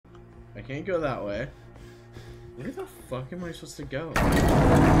I can't go that way. Where the fuck am I supposed to go?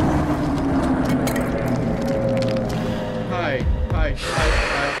 Hi.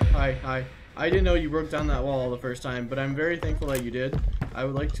 I didn't know you broke down that wall the first time, but I'm very thankful that you did. I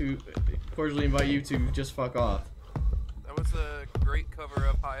would like to cordially invite you to just fuck off. That was a great cover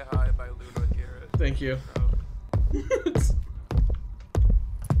of Hi Hi by Luna and Garrett. Thank you.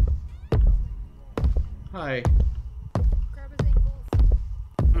 Hi. Grab his ankles.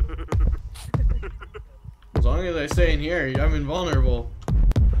 As long as I stay in here, I'm invulnerable.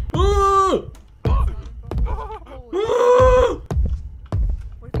 Ah! What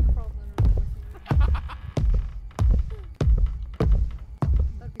if he crawled under with you?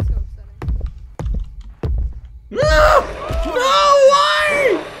 That'd be so upsetting. No! No!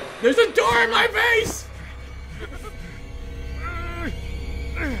 Why? There's a door in my face!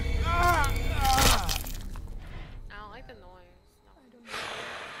 I don't like the noise. No. I don't know.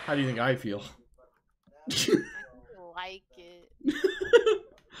 How do you think I feel? I like it.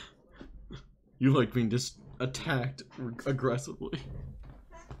 You like being just attacked aggressively.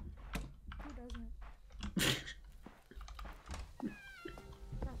 Who doesn't?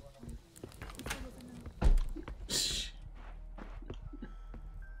 Is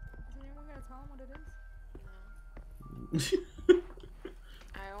anyone gonna tell him what it is? No.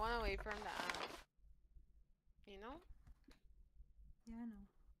 I want to wait for him to ask. You know? Yeah, I know.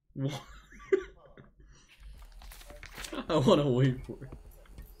 What? I want to wait for it. I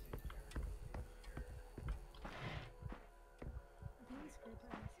think he's scared to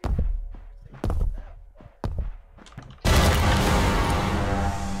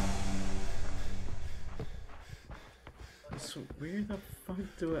ask. So where the fuck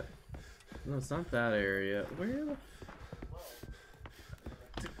do I... No, it's not that area. Where the...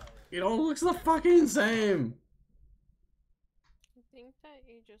 It all looks the fucking same! I think that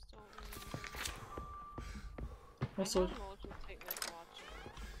you just don't remember. Also, I have motion sickness watching.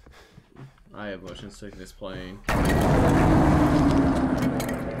 I have motion sickness playing.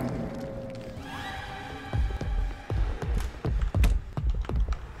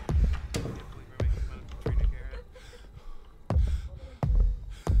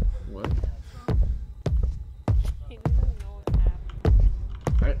 What? He doesn't know what's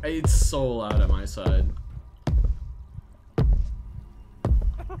happening. It's so loud at my side.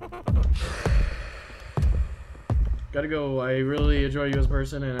 Gotta go. I really enjoy you as a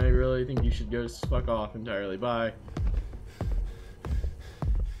person, and I really think you should go fuck off entirely. Bye.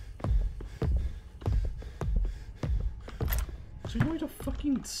 Is there a way to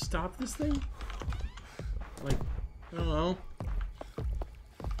fucking stop this thing? Like, I don't know.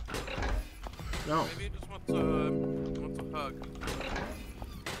 No. Maybe he just wants a hug.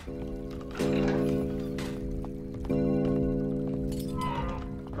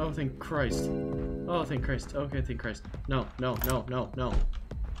 Oh, thank Christ. Oh, thank Christ. Okay, thank Christ. No, no, no, no, no.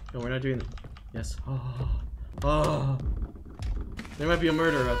 No, we're not doing that. Yes. Oh. Oh. There might be a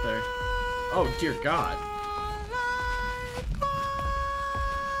murder out there. Oh, dear God.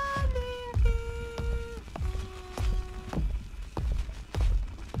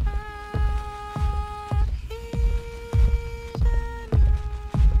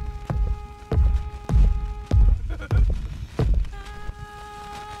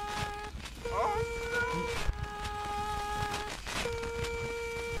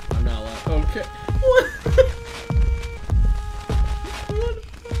 I'm not allowed. Okay. What? What?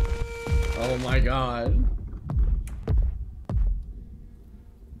 Oh my God.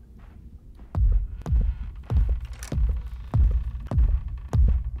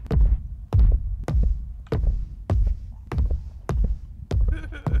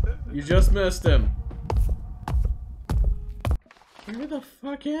 You just missed him. Where the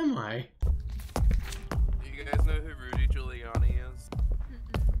fuck am I? Do you guys know who Rudy Giuliani is?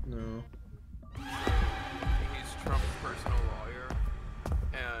 No. He's Trump's personal lawyer,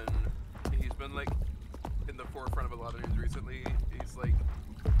 and he's been like in the forefront of a lot of news recently. He's like,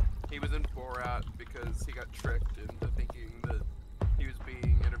 he was in Borat because he got tricked into thinking that he was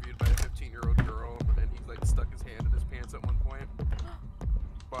being interviewed by a 15-year-old girl, and he like stuck his hand in his pants at one point.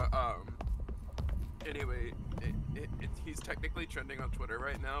 But anyway, he's technically trending on Twitter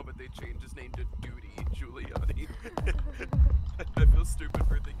right now, but they changed his name to Duty Giuliani. I feel stupid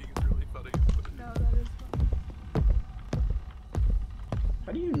for thinking it's really funny. No, that is funny.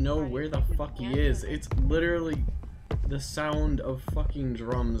 How do you know where the fuck he is? It's literally the sound of fucking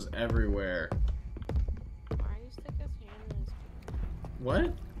drums everywhere. Why you stick his hand in his pants?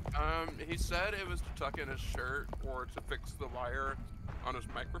 What? He said it was to tuck in his shirt or to fix the wire on his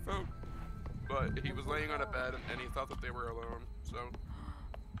microphone, but he was laying on a bed and he thought that they were alone, so.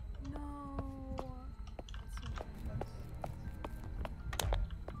 No.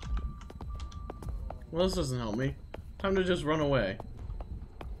 Well, this doesn't help me. Time to just run away.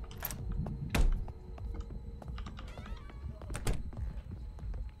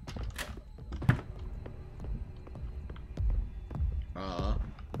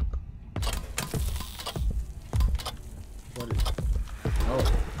 What is...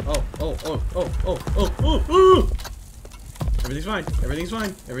 Oh. Everything's fine. Everything's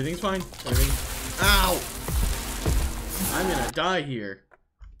fine. Everything's fine. Everything... Ow! I'm gonna die here.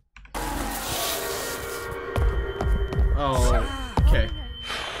 Oh, okay.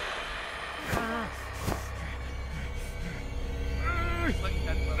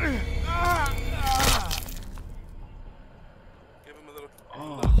 Give him a little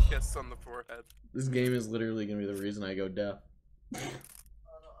kiss on the forehead. This game is literally gonna be the reason I go deaf.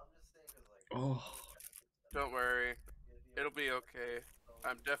 Oh. Don't worry. It'll be okay.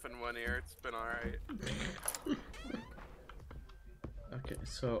 I'm deaf in one ear. It's been alright. Okay,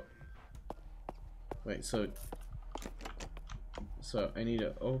 so... Wait, so I need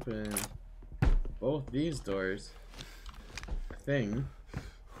to open both these doors. Thing.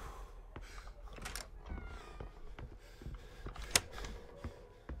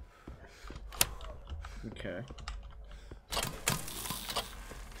 Okay.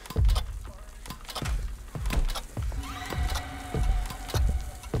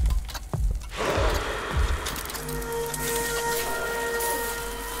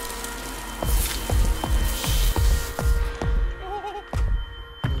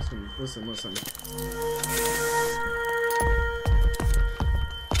 Listen.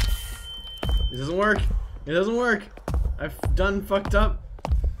 It doesn't work. It doesn't work. I've done fucked up.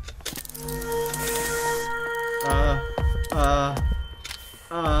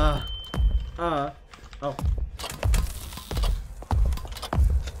 Oh.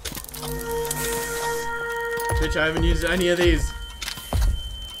 Bitch, I haven't used any of these.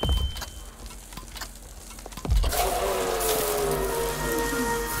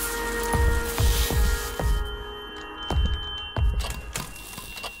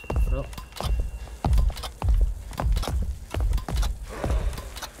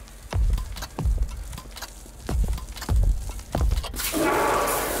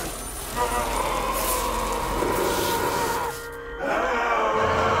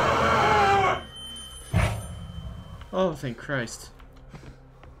 Oh, thank Christ.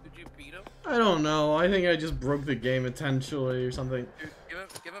 Did you beat him? I don't know. I think I just broke the game intentionally or something. Dude,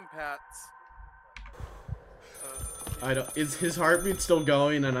 give him pats. I don't. Is his heartbeat still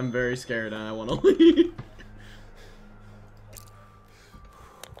going? And I'm very scared and I want to leave.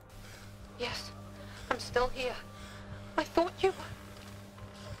 Yes, I'm still here. I thought you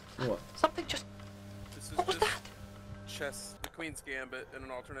were... What? Something just... This is What was just that? chess, the Queen's Gambit in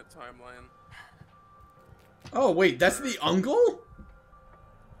an alternate timeline. Oh, wait, that's the uncle?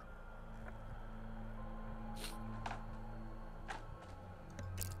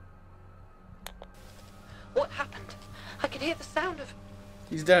 What happened? I could hear the sound of...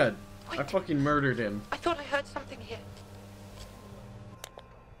 He's dead. I Wait. fucking murdered him. I thought I heard something here.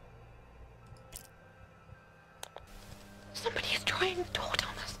 Somebody is trying the door,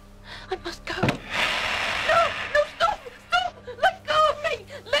 Thomas. I must go. No! No, stop! Stop! Let go of me!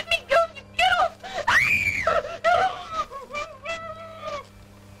 Let me go! You get off!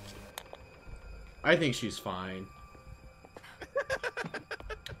 I think she's fine.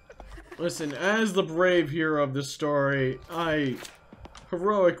 Listen, as the brave hero of the story, I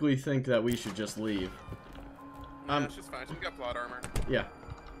heroically think that we should just leave. Yeah, she's fine. She's got plot armor. Yeah.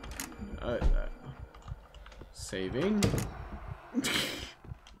 Saving.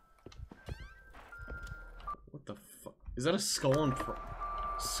 What the fuck? Is that a skull and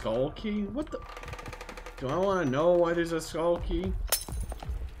skull key? What the? Do I want to know why there's a skull key?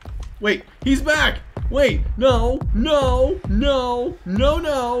 Wait, he's back! Wait, no, no, no, no,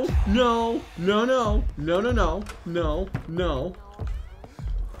 no, no, no, no, no, no, no, no, no.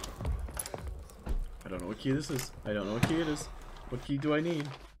 I don't know what key this is. I don't know what key it is. What key do I need?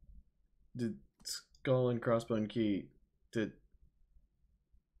 The skull and crossbone key. The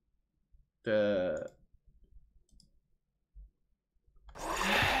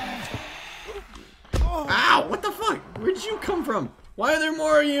Ow! What the fuck? Where'd you come from? Why are there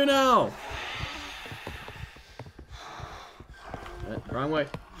more of you now? Wrong way.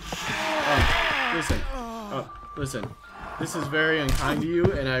 Listen. This is very unkind to you,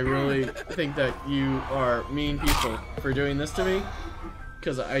 and I really think that you are mean people for doing this to me.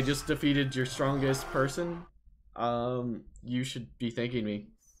 Because I just defeated your strongest person. You should be thanking me.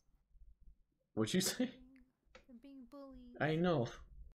 What'd you say? I'm being bullied. I know.